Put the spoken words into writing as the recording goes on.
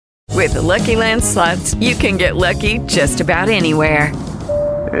With the Lucky Land Slots, you can get lucky just about anywhere.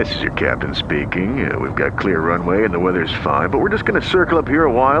 This is your captain speaking. We've got clear runway and the weather's fine, but we're just going to circle up here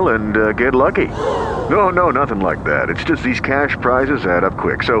a while and get lucky. No, nothing like that. It's just these cash prizes add up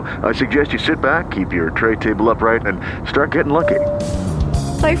quick. So I suggest you sit back, keep your tray table upright, and start getting lucky.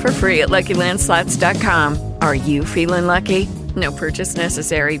 Play for free at LuckyLandSlots.com. Are you feeling lucky? No purchase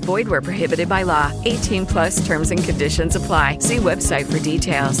necessary. Void where prohibited by law. 18 plus terms and conditions apply. See website for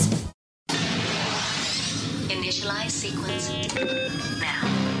details. Initialize sequence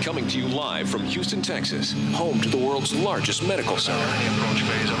now. Coming to you live from Houston, Texas, home to the world's largest medical center. Approach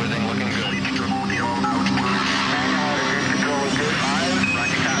phase, everything looking good. 5, 4, 3, 2,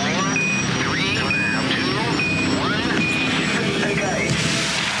 1.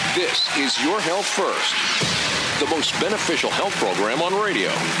 This is Your Health First, the most beneficial health program on radio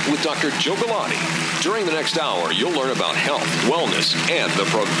with Dr. Joe Galati. During the next hour, you'll learn about health, wellness, and the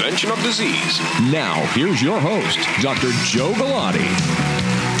prevention of disease. Now, here's your host, Dr. Joe Galati.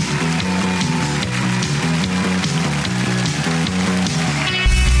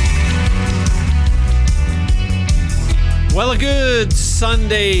 Well, a good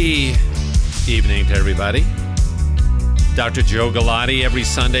Sunday evening to everybody. Dr. Joe Galati, every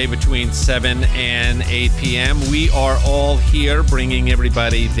Sunday between 7 and 8 p.m. We are all here bringing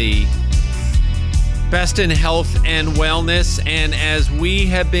everybody the best in health and wellness. And as we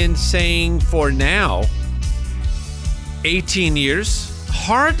have been saying for now, 18 years,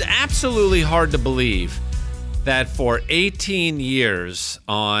 absolutely hard to believe that for 18 years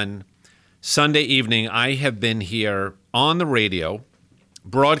on Sunday evening, I have been here on the radio,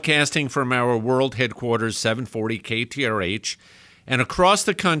 broadcasting from our world headquarters, 740 KTRH, and across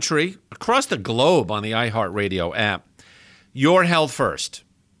the country, across the globe on the iHeartRadio app. Your Health First.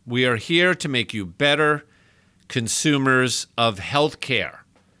 We are here to make you better consumers of healthcare.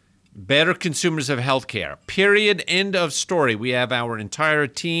 Better consumers of healthcare. Period. End of story. We have our entire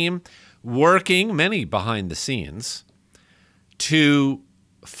team working, many behind the scenes, to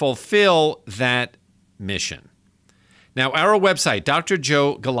fulfill that mission. Now, our website,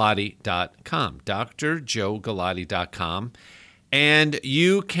 drjoegalati.com, drjoegalati.com, and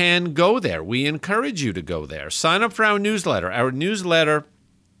you can go there. We encourage you to go there. Sign up for our newsletter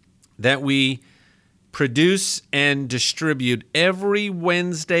that we produce and distribute every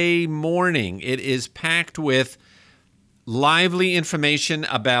Wednesday morning. It is packed with lively information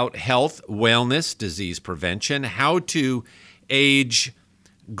about health, wellness, disease prevention, how to age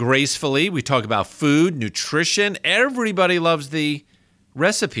gracefully. We talk about food, nutrition. Everybody loves the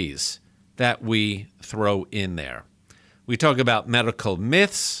recipes that we throw in there. We talk about medical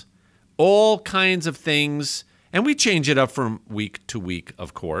myths, all kinds of things, and we change it up from week to week,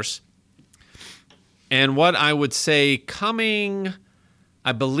 of course. And what I would say coming,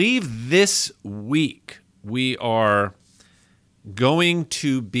 I believe this week, we are going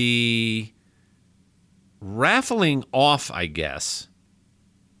to be raffling off, I guess,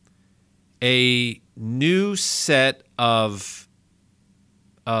 a new set of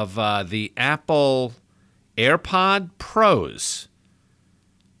the Apple AirPod Pros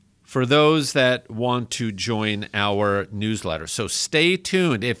for those that want to join our newsletter. So stay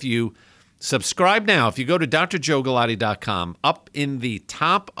tuned. If you subscribe now, if you go to drjoegalati.com, up in the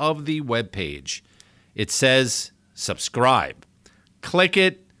top of the webpage, it says subscribe. Click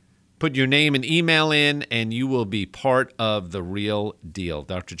it. Put your name and email in, and you will be part of the real deal,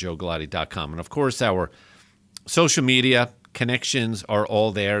 drjoegalati.com. And, of course, our social media connections are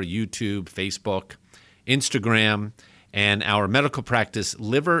all there, YouTube, Facebook, Instagram, and our medical practice,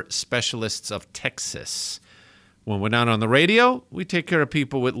 Liver Specialists of Texas. When we're not on the radio, we take care of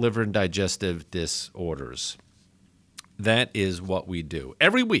people with liver and digestive disorders. That is what we do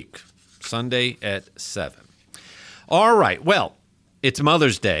every week, Sunday at 7. All right, well, it's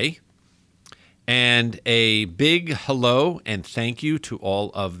Mother's Day. And a big hello and thank you to all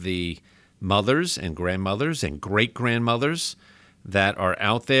of the mothers and grandmothers and great-grandmothers that are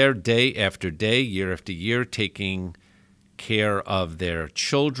out there day after day, year after year, taking care of their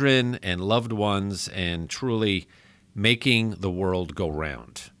children and loved ones and truly making the world go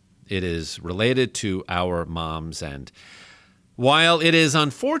round. It is related to our moms. And while it is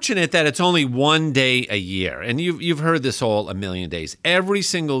unfortunate that it's only one day a year, and you've heard this all a million days, every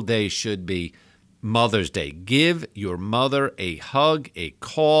single day should be Mother's Day. Give your mother a hug, a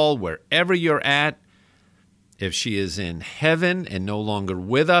call, wherever you're at. If she is in heaven and no longer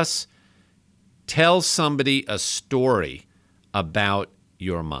with us, tell somebody a story about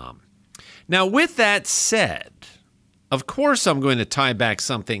your mom. Now, with that said, of course I'm going to tie back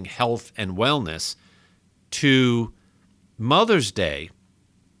something health and wellness to Mother's Day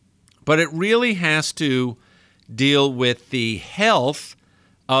But it really has to deal with the health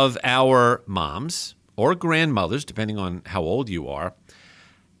of our moms or grandmothers, depending on how old you are,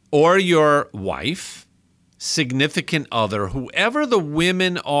 or your wife, significant other, whoever the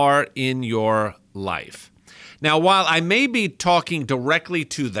women are in your life. Now, while I may be talking directly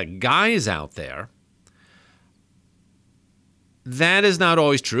to the guys out there, that is not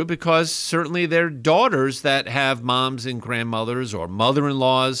always true, because certainly there are daughters that have moms and grandmothers or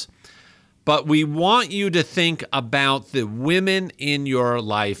mother-in-laws. But we want you to think about the women in your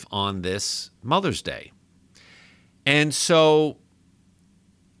life on this Mother's Day. And so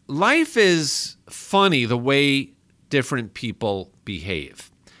life is funny the way different people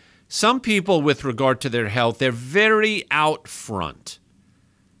behave. Some people, with regard to their health, they're very out front.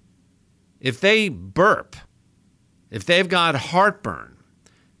 If they burp, if they've got heartburn,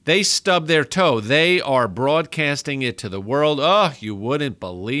 they stub their toe, they are broadcasting it to the world. Oh, you wouldn't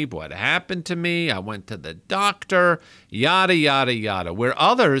believe what happened to me. I went to the doctor, yada, yada, yada. Where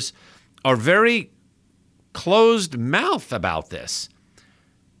others are very closed mouth about this.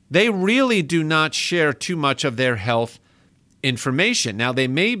 They really do not share too much of their health information. Now, they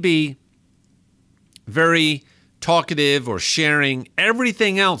may be very talkative or sharing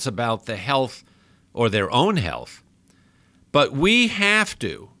everything else about the health or their own health. But we have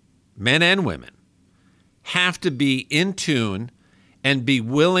to, men and women, have to be in tune and be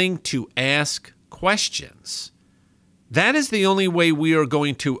willing to ask questions. That is the only way we are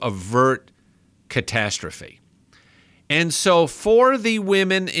going to avert catastrophe. And so for the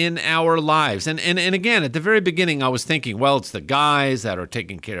women in our lives, and again, at the very beginning, I was thinking, well, it's the guys that are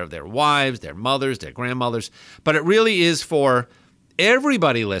taking care of their wives, their mothers, their grandmothers, but it really is for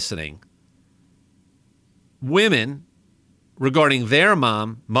everybody listening, women, regarding their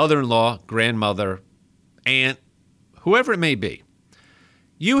mom, mother-in-law, grandmother, aunt, whoever it may be.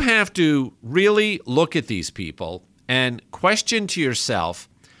 You have to really look at these people and question to yourself,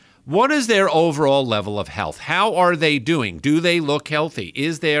 what is their overall level of health? How are they doing? Do they look healthy?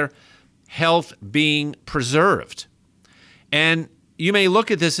 Is their health being preserved? And you may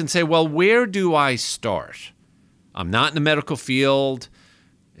look at this and say, well, where do I start? I'm not in the medical field.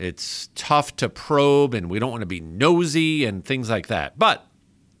 It's tough to probe, and we don't want to be nosy and things like that. But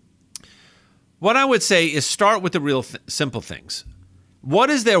what I would say is start with the real simple things. What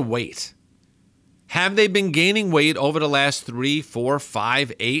is their weight? Have they been gaining weight over the last 3, 4,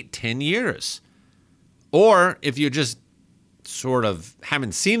 5, 8, 10 years? Or if you just sort of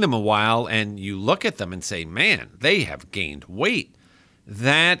haven't seen them a while and you look at them and say, man, they have gained weight,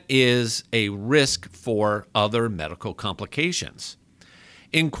 that is a risk for other medical complications.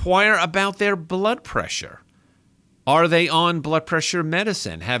 Inquire about their blood pressure. Are they on blood pressure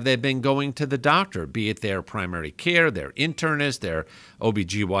medicine? Have they been going to the doctor, be it their primary care, their internist, their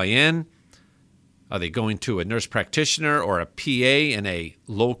OBGYN? Are they going to a nurse practitioner or a PA in a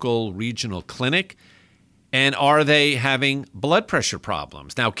local regional clinic? And are they having blood pressure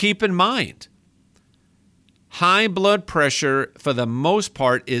problems? Now, keep in mind, high blood pressure, for the most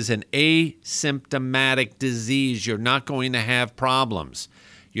part, is an asymptomatic disease. You're not going to have problems.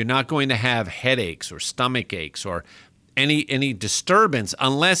 You're not going to have headaches or stomach aches or any disturbance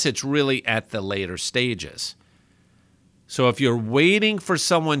unless it's really at the later stages. So if you're waiting for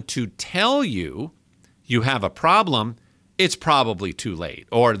someone to tell you you have a problem, it's probably too late,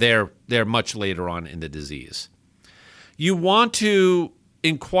 or they're much later on in the disease. You want to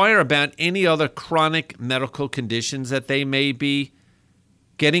inquire about any other chronic medical conditions that they may be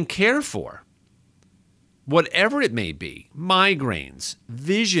getting care for. Whatever it may be, migraines,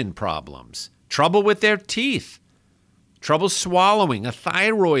 vision problems, trouble with their teeth, trouble swallowing, a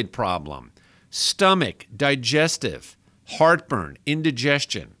thyroid problem, stomach, digestive, heartburn,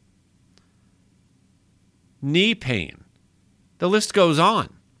 indigestion, knee pain. The list goes on.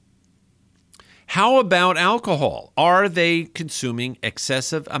 How about alcohol? Are they consuming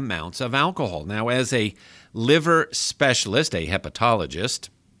excessive amounts of alcohol? Now, as a liver specialist, a hepatologist,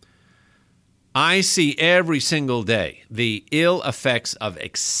 I see every single day the ill effects of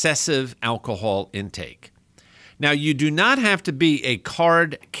excessive alcohol intake. Now, you do not have to be a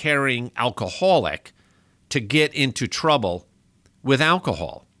card-carrying alcoholic to get into trouble with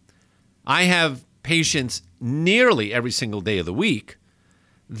alcohol. I have patients nearly every single day of the week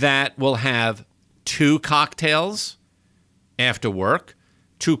that will have 2 cocktails after work,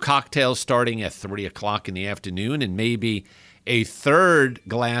 2 cocktails starting at 3 o'clock in the afternoon, and maybe a third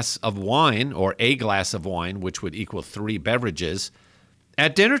glass of wine, or a glass of wine, which would equal 3 beverages,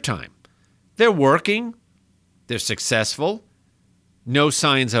 at dinner time. They're working, they're successful, no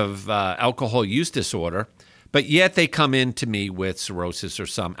signs of alcohol use disorder, but yet they come in to me with cirrhosis or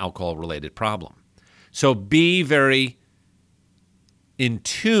some alcohol-related problem. So be very in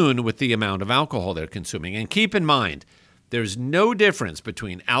tune with the amount of alcohol they're consuming. And keep in mind, there's no difference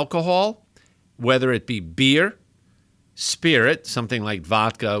between alcohol, whether it be beer, spirit, something like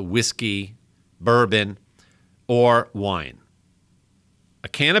vodka, whiskey, bourbon, or wine. A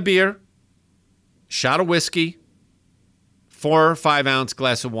can of beer, shot of whiskey, 4 or 5 ounce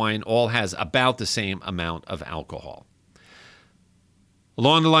glass of wine all has about the same amount of alcohol.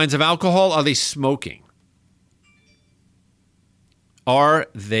 Along the lines of alcohol, are they smoking? Are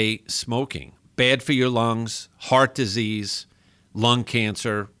they smoking? Bad for your lungs, heart disease, lung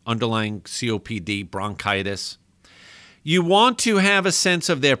cancer, underlying COPD, bronchitis. You want to have a sense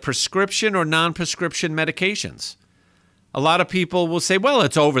of their prescription or non-prescription medications. A lot of people will say, well,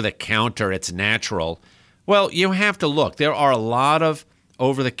 it's over the counter, it's natural. Well, you have to look. There are a lot of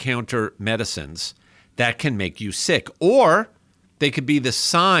over-the-counter medicines that can make you sick, or they could be the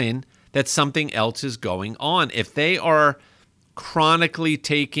sign that something else is going on. If they are chronically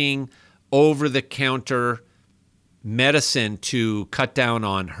taking over-the-counter medicine to cut down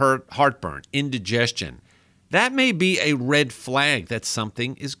on heartburn, indigestion, that may be a red flag that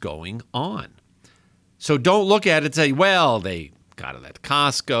something is going on. So don't look at it and say, well, they got it at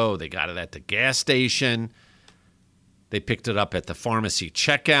Costco, they got it at the gas station, they picked it up at the pharmacy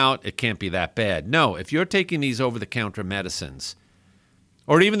checkout, it can't be that bad. No, if you're taking these over-the-counter medicines,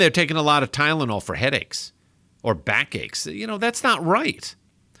 or even they're taking a lot of Tylenol for headaches or backaches, that's not right.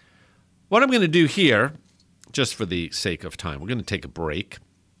 What I'm going to do here, just for the sake of time, we're going to take a break.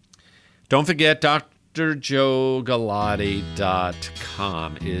 Don't forget,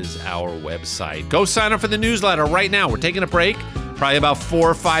 drjoegalati.com is our website. Go sign up for the newsletter right now. We're taking a break, probably about 4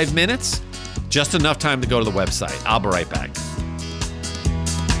 or 5 minutes. Just enough time to go to the website. I'll be right back.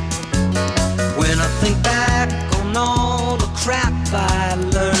 When I think back on all the crap I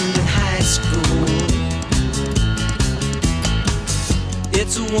learned in high school,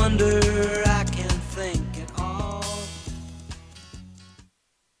 it's a wonder I can think at all.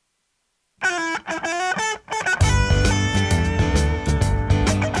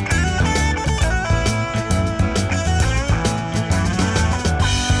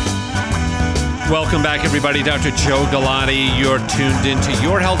 Welcome back, everybody. Dr. Joe Galati. You're tuned into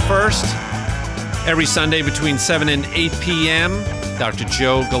Your Health First every Sunday between 7 and 8 p.m.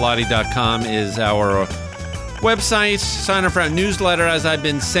 drjoegalati.com is our website. Sign up for our newsletter. As I've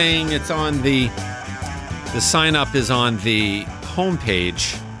been saying, it's on the sign up is on the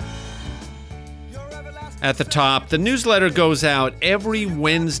homepage at the top. The newsletter goes out every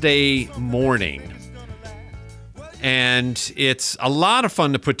Wednesday morning. And it's a lot of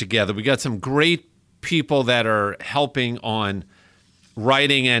fun to put together. We got some great people that are helping on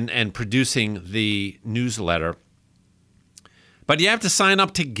writing and producing the newsletter. But you have to sign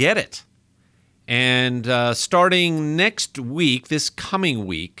up to get it. And starting next week, this coming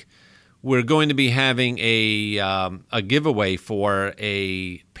week, we're going to be having a giveaway for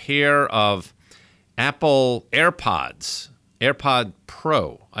a pair of Apple AirPods, AirPod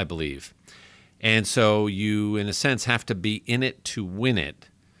Pro, I believe. And so you, in a sense, have to be in it to win it.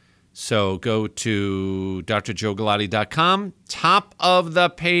 So go to drjoegalati.com. Top of the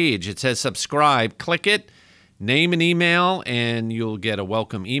page, it says subscribe. Click it, name and email, and you'll get a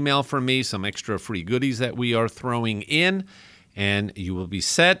welcome email from me, some extra free goodies that we are throwing in, and you will be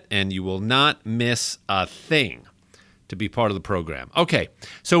set, and you will not miss a thing to be part of the program. Okay,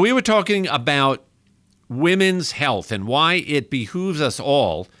 so we were talking about women's health and why it behooves us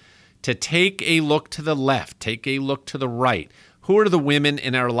all to take a look to the left, take a look to the right. Who are the women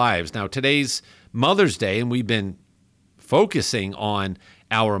in our lives? Now, today's Mother's Day, and we've been focusing on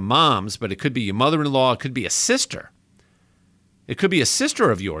our moms, but it could be your mother-in-law, it could be a sister. It could be a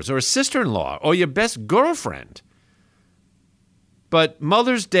sister of yours or a sister-in-law or your best girlfriend. But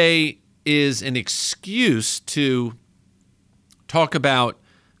Mother's Day is an excuse to talk about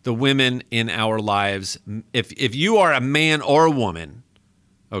the women in our lives. If you are a man or a woman,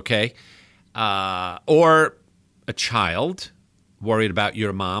 okay, or a child worried about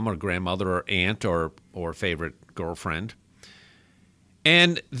your mom or grandmother or aunt or favorite girlfriend.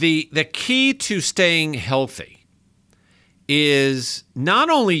 And the key to staying healthy is not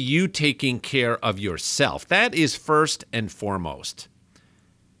only you taking care of yourself, that is first and foremost,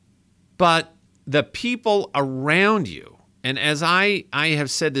 but the people around you. And as I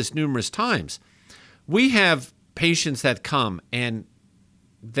have said this numerous times, we have patients that come and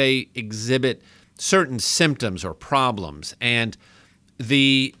they exhibit certain symptoms or problems, and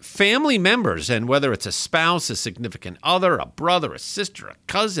the family members, and whether it's a spouse, a significant other, a brother, a sister, a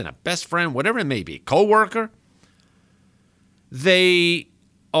cousin, a best friend, whatever it may be, coworker, they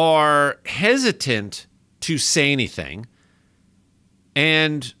are hesitant to say anything.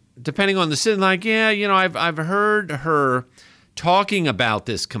 And depending on the sin, like, I've heard her talking about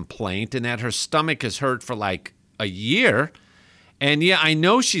this complaint and that her stomach is hurt for like a year. And I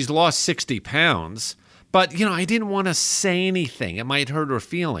know she's lost 60 pounds, but, I didn't want to say anything. It might hurt her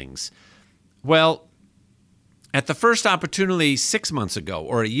feelings. Well, at the first opportunity 6 months ago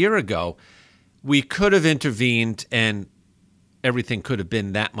or a year ago, we could have intervened and everything could have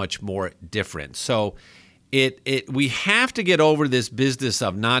been that much more different. So we have to get over this business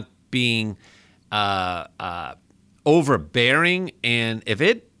of not being overbearing. And if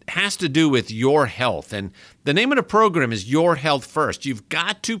it has to do with your health, and the name of the program is Your Health First, you've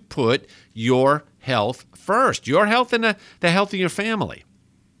got to put your health first, your health and the health of your family.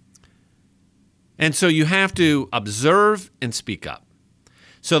 And so you have to observe and speak up.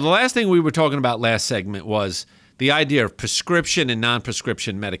 So the last thing we were talking about last segment was the idea of prescription and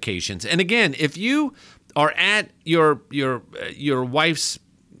non-prescription medications. And again, if you are at your wife's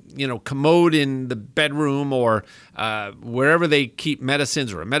commode in the bedroom or wherever they keep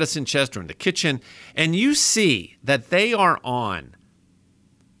medicines, or a medicine chest, or in the kitchen, and you see that they are on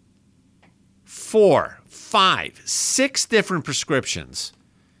 4, 5, 6 different prescriptions,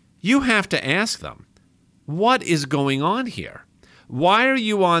 you have to ask them, what is going on here? Why are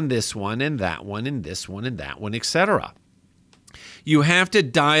you on this one and that one and this one and that one, etc.? You have to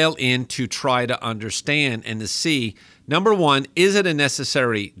dial in to try to understand and to see, number one, is it a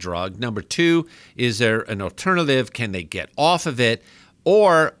necessary drug? Number two, is there an alternative? Can they get off of it?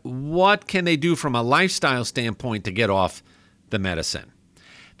 Or what can they do from a lifestyle standpoint to get off the medicine?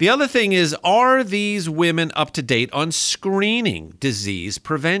 The other thing is, are these women up to date on screening disease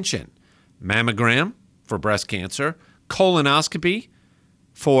prevention? Mammogram for breast cancer, colonoscopy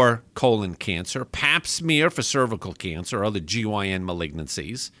for colon cancer, pap smear for cervical cancer, other GYN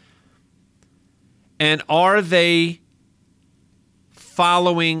malignancies. And are they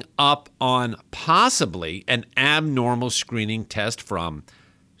following up on possibly an abnormal screening test from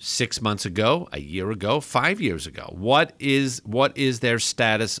 6 months ago, a year ago, 5 years ago? What is their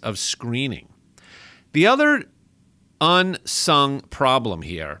status of screening? The other unsung problem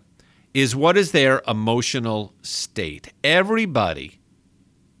here is, what is their emotional state? Everybody,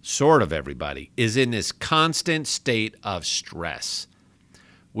 sort of everybody, is in this constant state of stress.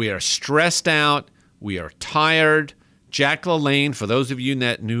 We are stressed out. We are tired. Jack LaLanne, for those of you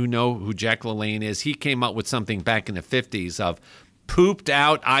that know who Jack LaLanne is, he came up with something back in the 50s of pooped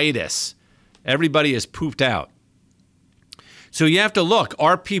out-itis. Everybody is pooped out. So you have to look,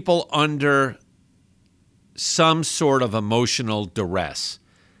 are people under some sort of emotional duress?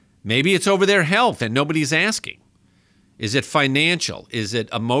 Maybe it's over their health and nobody's asking. Is it financial? Is it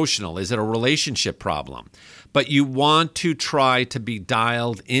emotional? Is it a relationship problem? But you want to try to be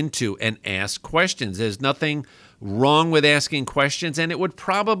dialed into and ask questions. There's nothing wrong with asking questions, and it would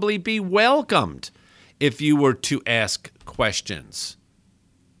probably be welcomed if you were to ask questions.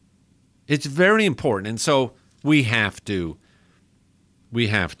 It's very important. And so we have to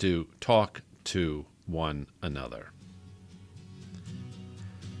talk to one another.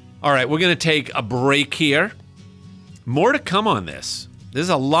 All right, we're going to take a break here. More to come on this. There's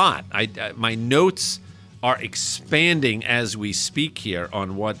a lot. My notes are expanding as we speak here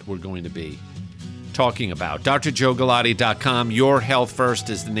on what we're going to be talking about. DrJoeGalati.com. Your Health First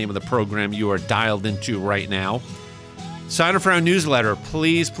is the name of the program you are dialed into right now. Sign up for our newsletter,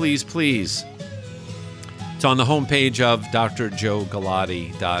 please, please, please. It's on the homepage of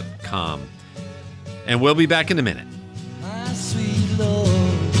DrJoeGalati.com. And we'll be back in a minute. My sweet Lord,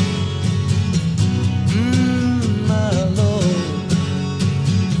 my Lord,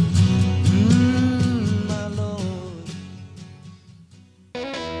 my Lord.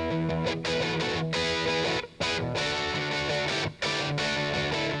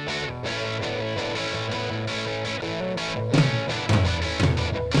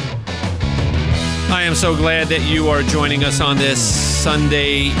 I am so glad that you are joining us on this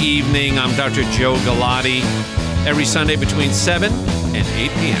Sunday evening. I'm Dr. Joe Galati, every Sunday between 7 and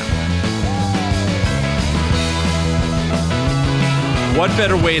 8 p.m. What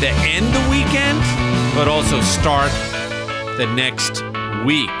better way to end the weekend, but also start the next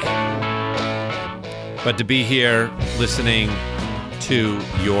week? But to be here listening to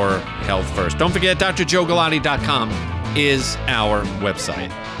Your Health First. Don't forget, DrJoeGalati.com is our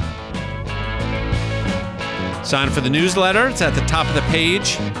website. Sign up for the newsletter. It's at the top of the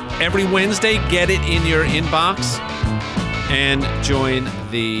page. Every Wednesday, get it in your inbox and join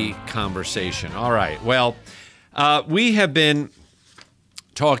the conversation. All right. Well, we have been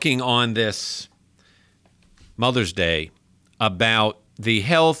talking on this Mother's Day about the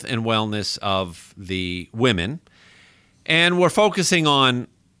health and wellness of the women. And we're focusing on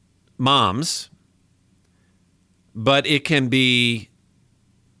moms, but it can be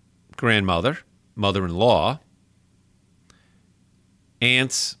grandmother, mother-in-law,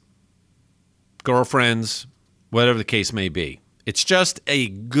 aunts, girlfriends, whatever the case may be. It's just a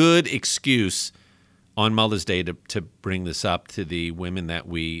good excuse on Mother's Day to bring this up to the women that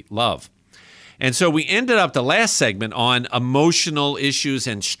we love. And so we ended up the last segment on emotional issues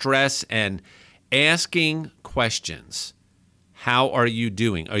and stress and asking questions. How are you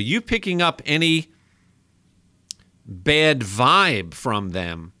doing? Are you picking up any bad vibe from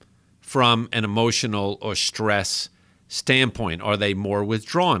them from an emotional or stress standpoint? Are they more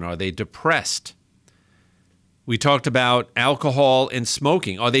withdrawn? Are they depressed? We talked about alcohol and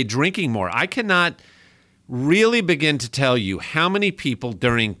smoking. Are they drinking more? I cannot really begin to tell you how many people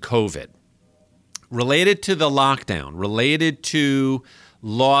during COVID, related to the lockdown, related to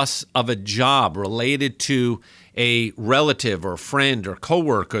loss of a job, related to a relative or friend or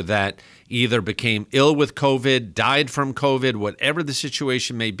coworker that either became ill with COVID, died from COVID, whatever the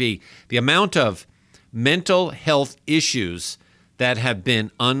situation may be, the amount of mental health issues that have been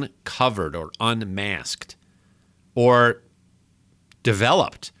uncovered or unmasked or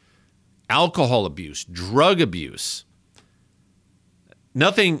developed, alcohol abuse, drug abuse,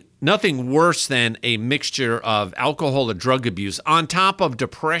 nothing worse than a mixture of alcohol or drug abuse on top of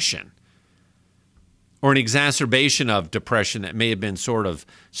depression or an exacerbation of depression that may have been sort of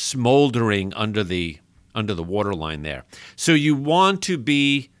smoldering under the waterline there. So you want to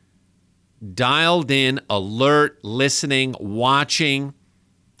be dialed in, alert, listening, watching,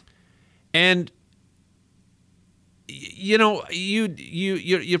 and you're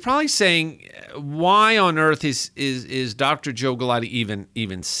probably saying, why on earth is Dr. Joe Galati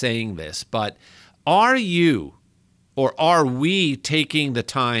even saying this? But are you or are we taking the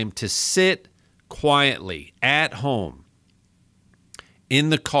time to sit quietly at home, in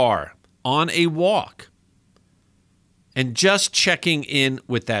the car, on a walk, and just checking in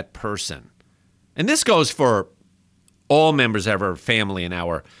with that person? And this goes for all members of our family and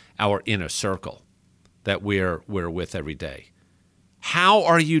our inner circle that we're with every day. How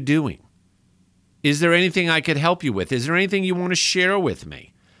are you doing? Is there anything I could help you with? Is there anything you want to share with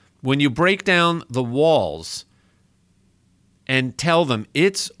me? When you break down the walls and tell them,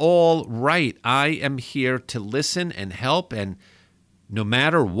 it's all right, I am here to listen and help, and no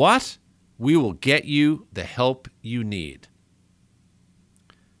matter what, we will get you the help you need.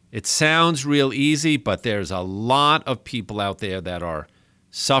 It sounds real easy, but there's a lot of people out there that are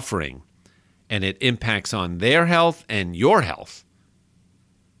suffering, and it impacts on their health and your health.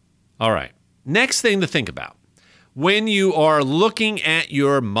 All right, next thing to think about. When you are looking at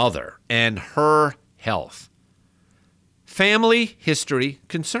your mother and her health, family history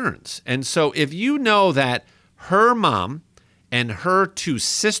concerns. And so if you know that her mom and her two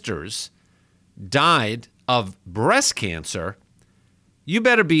sisters died of breast cancer, you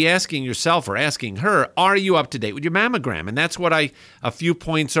better be asking yourself or asking her, are you up to date with your mammogram? And that's what a few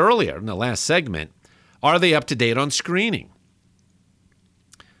points earlier in the last segment, are they up to date on screening?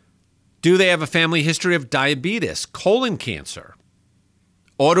 Do they have a family history of diabetes, colon cancer,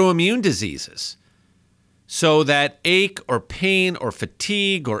 autoimmune diseases? So that ache or pain or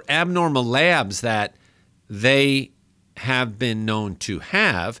fatigue or abnormal labs that they have been known to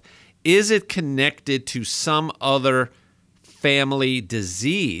have, is it connected to some other family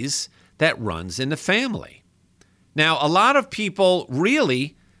disease that runs in the family? Now, a lot of people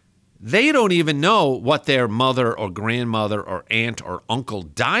really, they don't even know what their mother or grandmother or aunt or uncle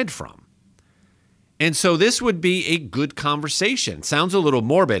died from. And so this would be a good conversation. Sounds a little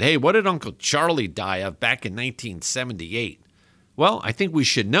morbid. Hey, what did Uncle Charlie die of back in 1978? Well, I think we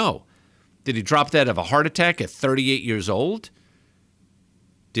should know. Did he drop dead of a heart attack at 38 years old?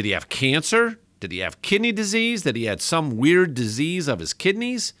 Did he have cancer? Did he have kidney disease? Did he have some weird disease of his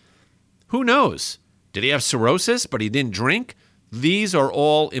kidneys? Who knows? Did he have cirrhosis, but he didn't drink? These are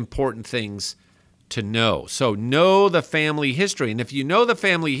all important things to know. So know the family history. And if you know the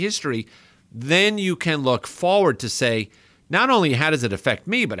family history, then you can look forward to say, not only how does it affect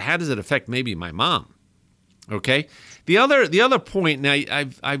me, but how does it affect maybe my mom? Okay? The other point, now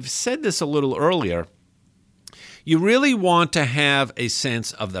I've said this a little earlier, you really want to have a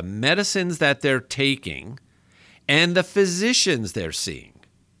sense of the medicines that they're taking and the physicians they're seeing,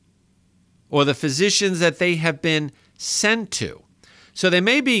 or the physicians that they have been sent to. So they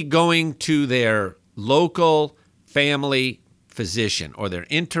may be going to their local family physician or their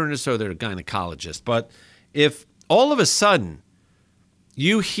internist or their gynecologist. But if all of a sudden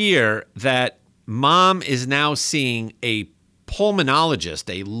you hear that mom is now seeing a pulmonologist,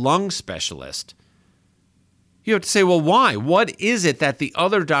 a lung specialist, you have to say, well, why? What is it that the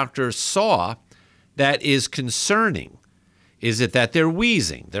other doctors saw that is concerning? Is it that they're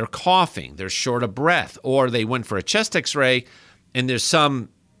wheezing, they're coughing, they're short of breath, or they went for a chest x-ray and there's some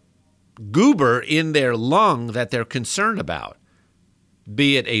goober in their lung that they're concerned about,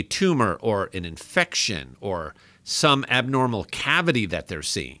 be it a tumor or an infection or some abnormal cavity that they're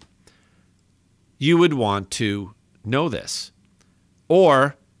seeing? You would want to know this.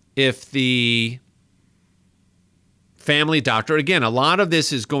 Or if the family doctor, again, a lot of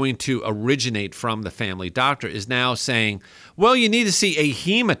this is going to originate from the family doctor, is now saying, well, you need to see a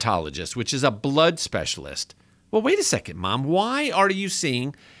hematologist, which is a blood specialist. Well, wait a second, Mom. Why are you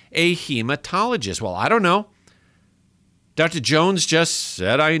seeing a hematologist? Well, I don't know. Dr. Jones just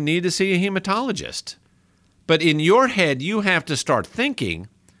said I need to see a hematologist. But in your head, you have to start thinking,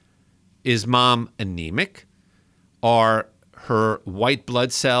 is Mom anemic? Are her white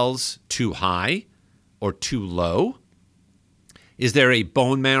blood cells too high or too low? Is there a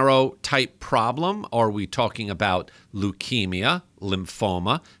bone marrow type problem? Are we talking about leukemia,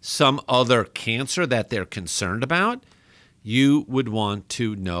 lymphoma, some other cancer that they're concerned about? You would want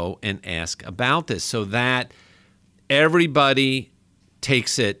to know and ask about this so that everybody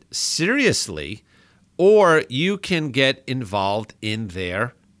takes it seriously, or you can get involved in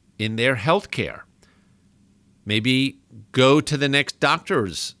their health care. Maybe go to the next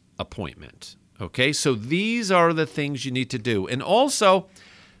doctor's appointment. Okay, so these are the things you need to do. And also,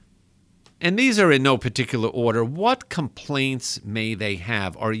 and these are in no particular order, what complaints may they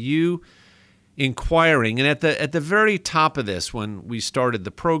have? Are you inquiring? And at the very top of this, when we started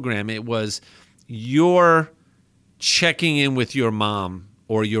the program, it was you're checking in with your mom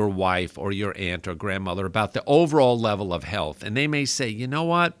or your wife or your aunt or grandmother about the overall level of health. And they may say, you know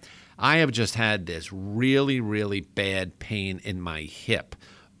what? I have just had this really, really bad pain in my hip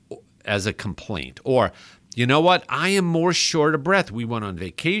as a complaint. Or, you know what? I am more short of breath. We went on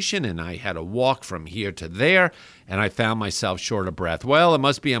vacation and I had a walk from here to there and I found myself short of breath. Well, it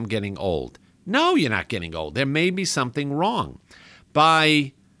must be I'm getting old. No, you're not getting old. There may be something wrong.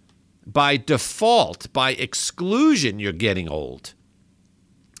 By default, by exclusion, you're getting old.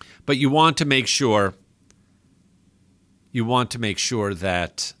 But you want to make sure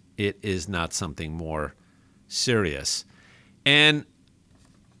that it is not something more serious. And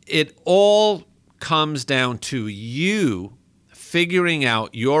it all comes down to you figuring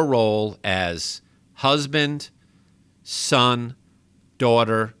out your role as husband, son,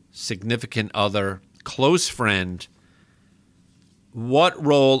 daughter, significant other, close friend. What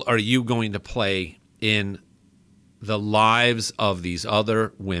role are you going to play in the lives of these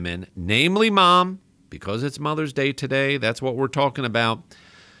other women, namely Mom, because it's Mother's Day today, that's what we're talking about,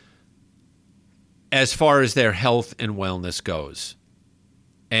 as far as their health and wellness goes.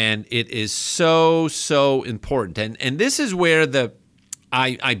 And it is so, so important. And this is where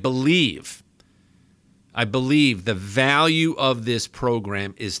I believe the value of this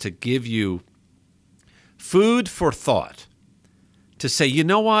program is to give you food for thought. To say, you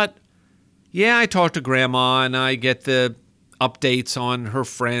know what? Yeah, I talk to Grandma and I get the updates on her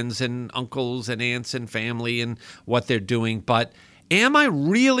friends and uncles and aunts and family and what they're doing. But am I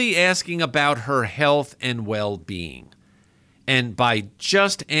really asking about her health and well-being? And by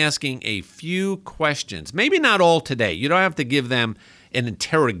just asking a few questions, maybe not all today, you don't have to give them an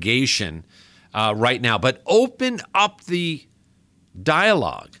interrogation right now, but open up the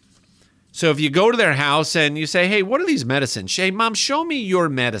dialogue. So if you go to their house and you say, hey, what are these medicines? Hey, Mom, show me your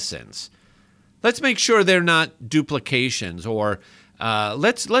medicines. Let's make sure they're not duplications, or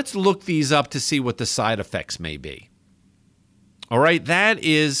let's look these up to see what the side effects may be. All right, that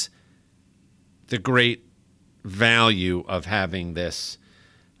is the great value of having this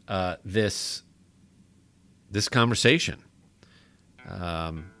conversation.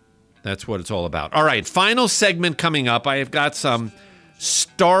 That's what it's all about. All right, final segment coming up. I have got some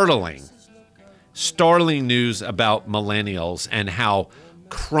startling news about millennials and how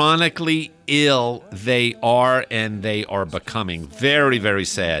chronically ill they are, and they are becoming. Very, very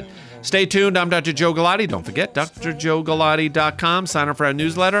sad. Stay tuned. I'm Dr. Joe Galati. Don't forget, drjoegalati.com. Sign up for our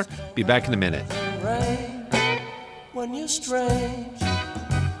newsletter. Be back in a minute. When you're strange,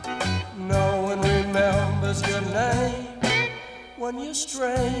 no one remembers your name. When you're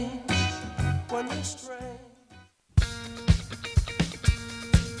strange, when you're strange.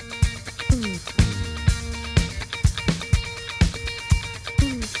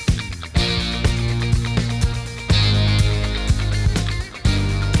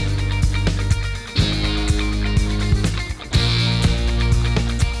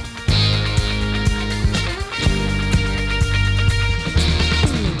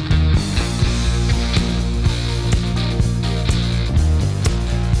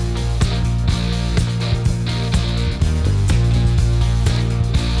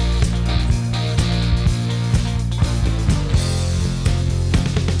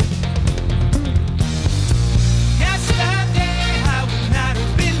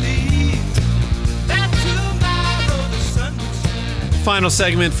 Final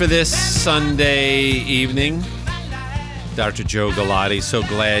segment for this Sunday evening. Dr. Joe Galati, so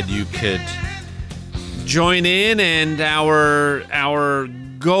glad you could join in, and our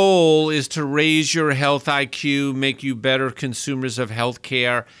goal is to raise your health IQ, make you better consumers of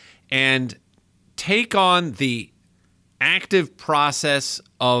healthcare, and take on the active process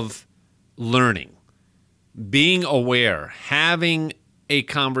of learning, being aware, having a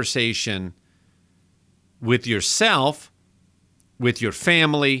conversation with yourself, with your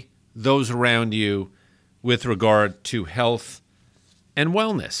family, those around you, with regard to health and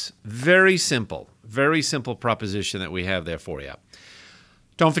wellness. Very simple proposition that we have there for you.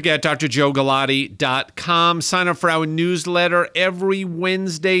 Don't forget, drjoegalati.com. Sign up for our newsletter every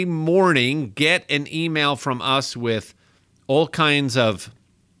Wednesday morning. Get an email from us with all kinds of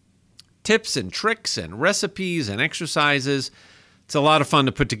tips and tricks and recipes and exercises. It's a lot of fun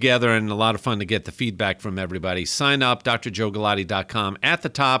to put together and a lot of fun to get the feedback from everybody. Sign up, drjoegalati.com. At the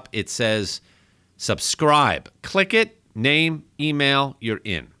top, it says subscribe. Click it, name, email, you're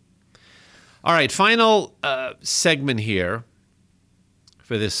in. All right, final segment here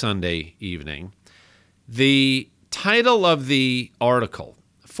for this Sunday evening. The title of the article,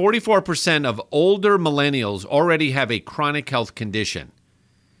 44% of older millennials already have a chronic health condition.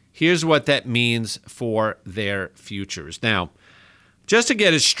 Here's what that means for their futures. Now, just to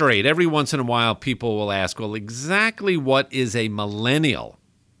get it straight, every once in a while people will ask, well, exactly what is a millennial?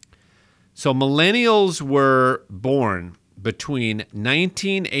 So millennials were born between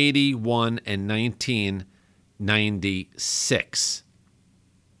 1981 and 1996.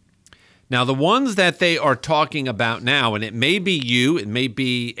 Now, the ones that they are talking about now, and it may be you, it may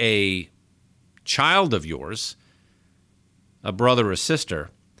be a child of yours, a brother or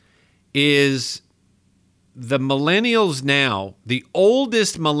sister, is the millennials now, the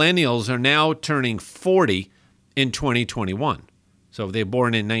oldest millennials are now turning 40 in 2021. So if they're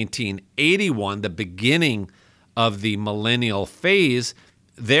born in 1981, the beginning of the millennial phase,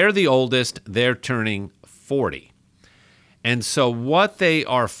 they're the oldest, they're turning 40. And so what they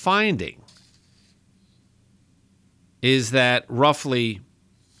are finding is that roughly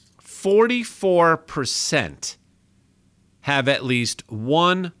 44% have at least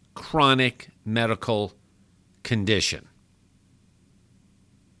one chronic medical condition.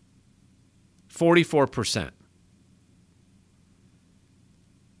 44%.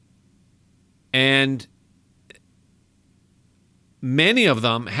 And many of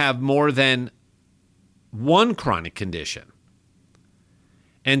them have more than one chronic condition.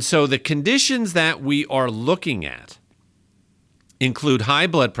 And so the conditions that we are looking at include high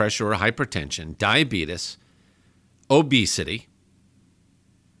blood pressure or hypertension, diabetes, obesity,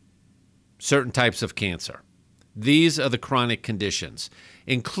 certain types of cancer. These are the chronic conditions,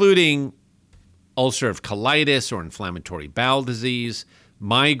 including ulcerative colitis or inflammatory bowel disease,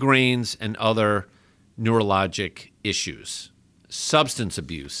 migraines, and other neurologic issues. Substance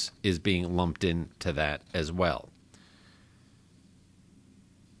abuse is being lumped into that as well.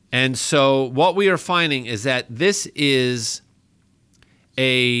 And so what we are finding is that this is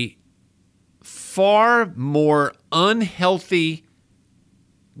a far more unhealthy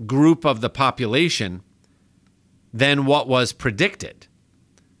group of the population than what was predicted.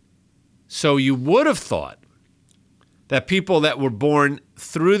 So you would have thought that people that were born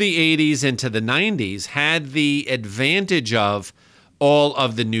through the 80s into the 90s had the advantage of all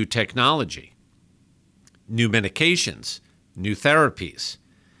of the new technology, new medications, new therapies,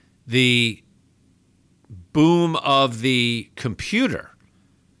 the boom of the computer,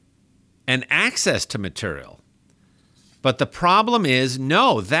 and access to material. But the problem is,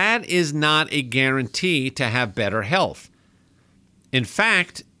 no, that is not a guarantee to have better health. In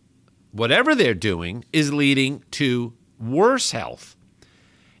fact, whatever they're doing is leading to worse health.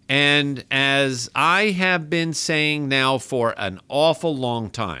 And as I have been saying now for an awful long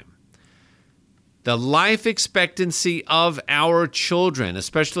time, the life expectancy of our children,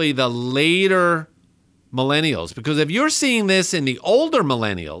 especially the later millennials, because if you're seeing this in the older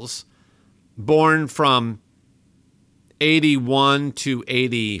millennials, born from 81 to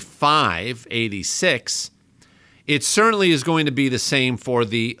 85, 86, it certainly is going to be the same for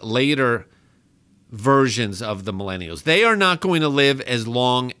the later versions of the millennials. They are not going to live as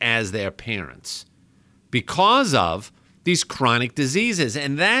long as their parents because of these chronic diseases.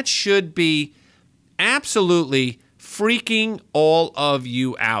 And that should be absolutely freaking all of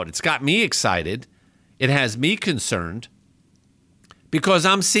you out. It's got me excited. It has me concerned because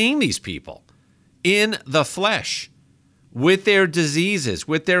I'm seeing these people in the flesh with their diseases,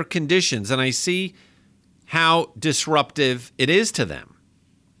 with their conditions, and I see how disruptive it is to them.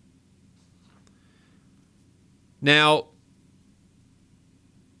 Now,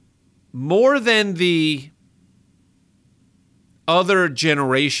 more than the other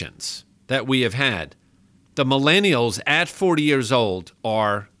generations that we have had, the millennials at 40 years old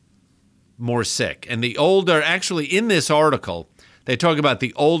are more sick. And the older, actually in this article, they talk about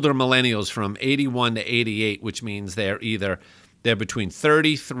the older millennials from 81 to 88, which means they're between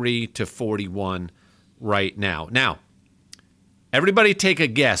 33 to 41 right now. Now, everybody take a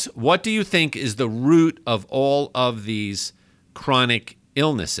guess. What do you think is the root of all of these chronic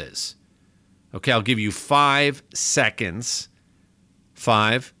illnesses? Okay, I'll give you 5 seconds.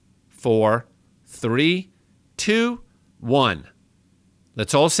 5, 4, 3, 2, 1.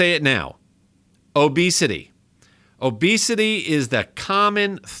 Let's all say it now. Obesity. Obesity is the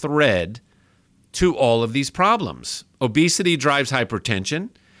common thread to all of these problems. Obesity drives hypertension.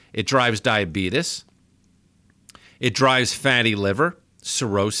 It drives diabetes. It drives fatty liver,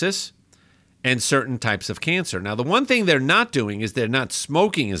 cirrhosis, and certain types of cancer. Now, the one thing they're not doing is they're not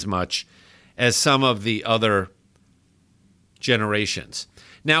smoking as much as some of the other generations.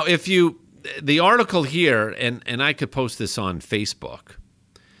 Now, the article here, and I could post this on Facebook,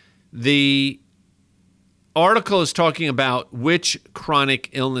 the article is talking about which chronic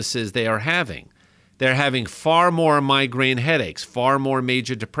illnesses they are having. They're having far more migraine headaches, far more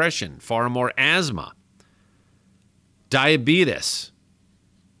major depression, far more asthma, diabetes,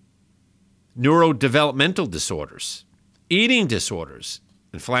 neurodevelopmental disorders, eating disorders,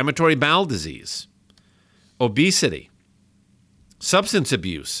 inflammatory bowel disease, obesity, substance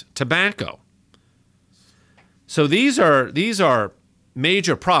abuse, tobacco. So these are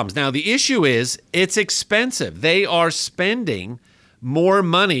major problems. Now, the issue is it's expensive. They are spending more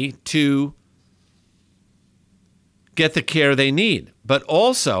money to get the care they need, but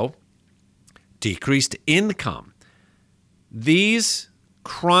also decreased income. These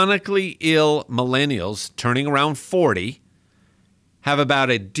chronically ill millennials turning around 40 have about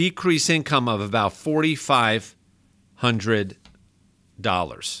a decreased income of about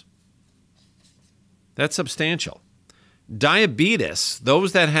 $4,500. That's substantial. Diabetes,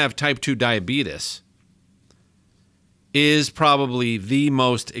 those that have type 2 diabetes, is probably the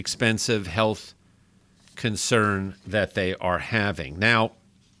most expensive health concern that they are having. Now,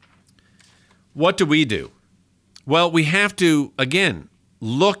 what do? Well, we have to, again,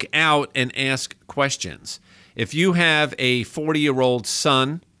 look out and ask questions. If you have a 40-year-old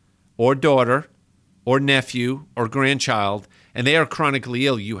son or daughter or nephew or grandchild, and they are chronically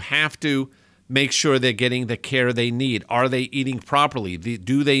ill, you have to make sure they're getting the care they need. Are they eating properly?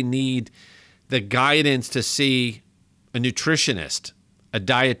 Do they need the guidance to see a nutritionist, a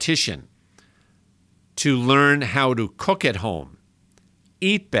dietitian, to learn how to cook at home,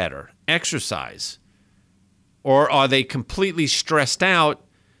 eat better, exercise? Or are they completely stressed out?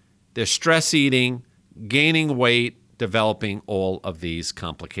 They're stress eating, gaining weight, developing all of these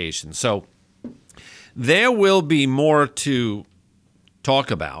complications. So there will be more to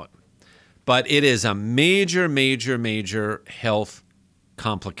talk about, but it is a major, major, major health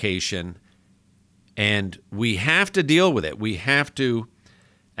complication, and we have to deal with it. We have to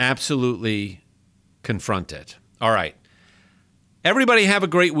absolutely confront it. All right. Everybody have a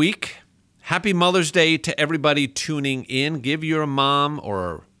great week. Happy Mother's Day to everybody tuning in. Give your mom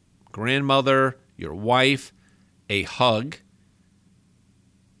or grandmother, your wife, a hug.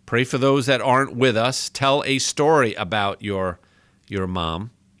 Pray for those that aren't with us. Tell a story about your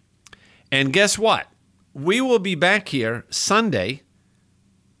mom. And guess what? We will be back here Sunday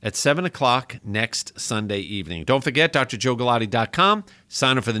at 7 o'clock next Sunday evening. Don't forget, drjoegalati.com.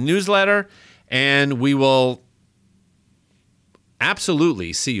 Sign up for the newsletter, and we will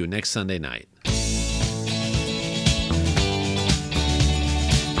absolutely see you next Sunday night.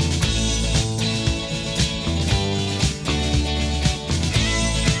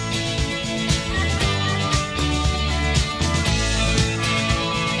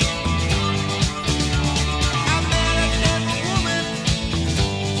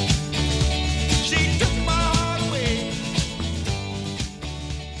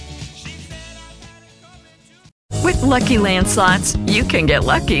 Lucky Land Slots, you can get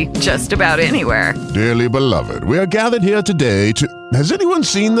lucky just about anywhere. Dearly beloved, we are gathered here today to... Has anyone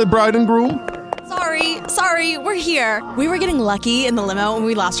seen the bride and groom? Sorry, we're here. We were getting lucky in the limo and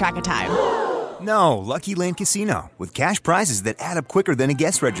we lost track of time. No, Lucky Land Casino, with cash prizes that add up quicker than a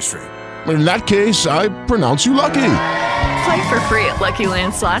guest registry. In that case, I pronounce you lucky. Play for free at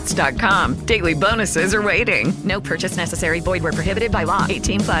LuckyLandSlots.com. Daily bonuses are waiting. No purchase necessary. Void where prohibited by law.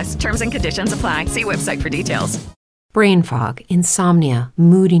 18+. Terms and conditions apply. See website for details. Brain fog, insomnia,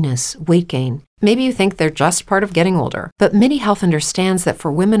 moodiness, weight gain. Maybe you think they're just part of getting older, but MIDI Health understands that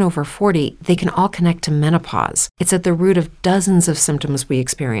for women over 40, they can all connect to menopause. It's at the root of dozens of symptoms we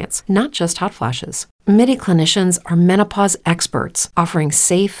experience, not just hot flashes. MIDI clinicians are menopause experts, offering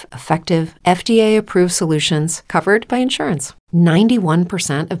safe, effective, FDA-approved solutions covered by insurance.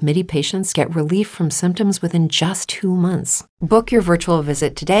 91% of MIDI patients get relief from symptoms within just 2 months. Book your virtual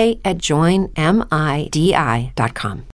visit today at joinmidi.com.